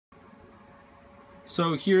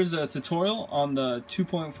So here's a tutorial on the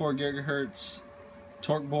 2.4 gigahertz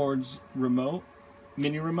TorqueBoards remote,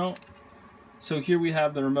 mini remote. So here we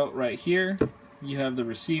have the remote right here, you have the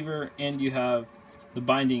receiver, and you have the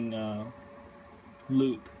binding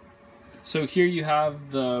loop. So here you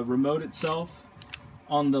have the remote itself.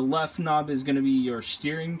 On the left knob is going to be your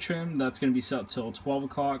steering trim, that's going to be set till 12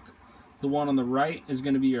 o'clock. The one on the right is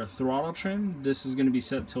going to be your throttle trim, this is going to be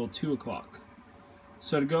set till 2 o'clock.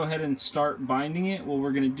 So to go ahead and start binding it, what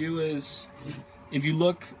we're going to do is, if you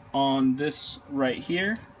look on this right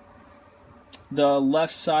here, the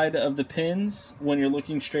left side of the pins, when you're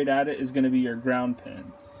looking straight at it, is going to be your ground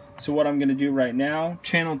pin. So what I'm going to do right now,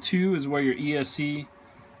 channel 2 is where your ESC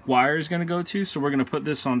wire is going to go to, so we're going to put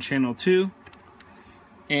this on channel 2,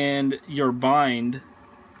 and your bind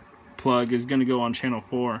plug is going to go on channel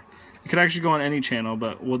 4. It could actually go on any channel,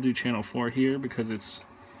 but we'll do channel 4 here because there's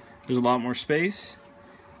a lot more space.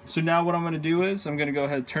 So now what I'm going to do is I'm going to go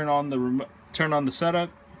ahead and turn on the setup,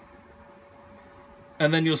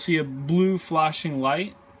 and then you'll see a blue flashing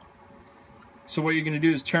light. So what you're going to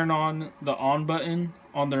do is turn on the on button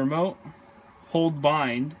on the remote, hold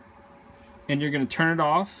bind, and you're going to turn it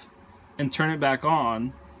off and turn it back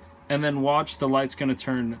on, and then watch the light's going to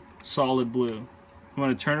turn solid blue. I'm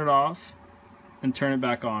going to turn it off and turn it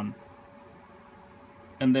back on,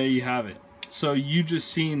 and there you have it. So you just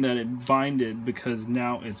seen that it binded because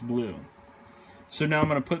now it's blue. So now I'm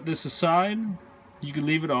going to put this aside. You can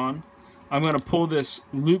leave it on. I'm going to pull this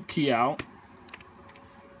loop key out,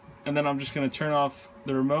 and then I'm just going to turn off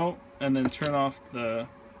the remote and then turn off the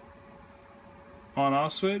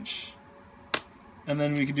on-off switch, and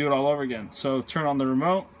then we can do it all over again. So turn on the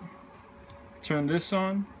remote, turn this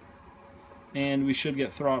on, and we should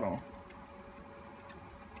get throttle.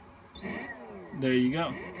 There you go.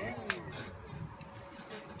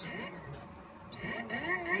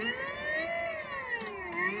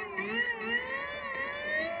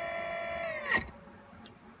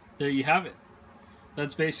 There you have it.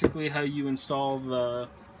 That's basically how you install the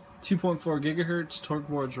 2.4 gigahertz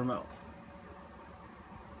TorqueBoards remote.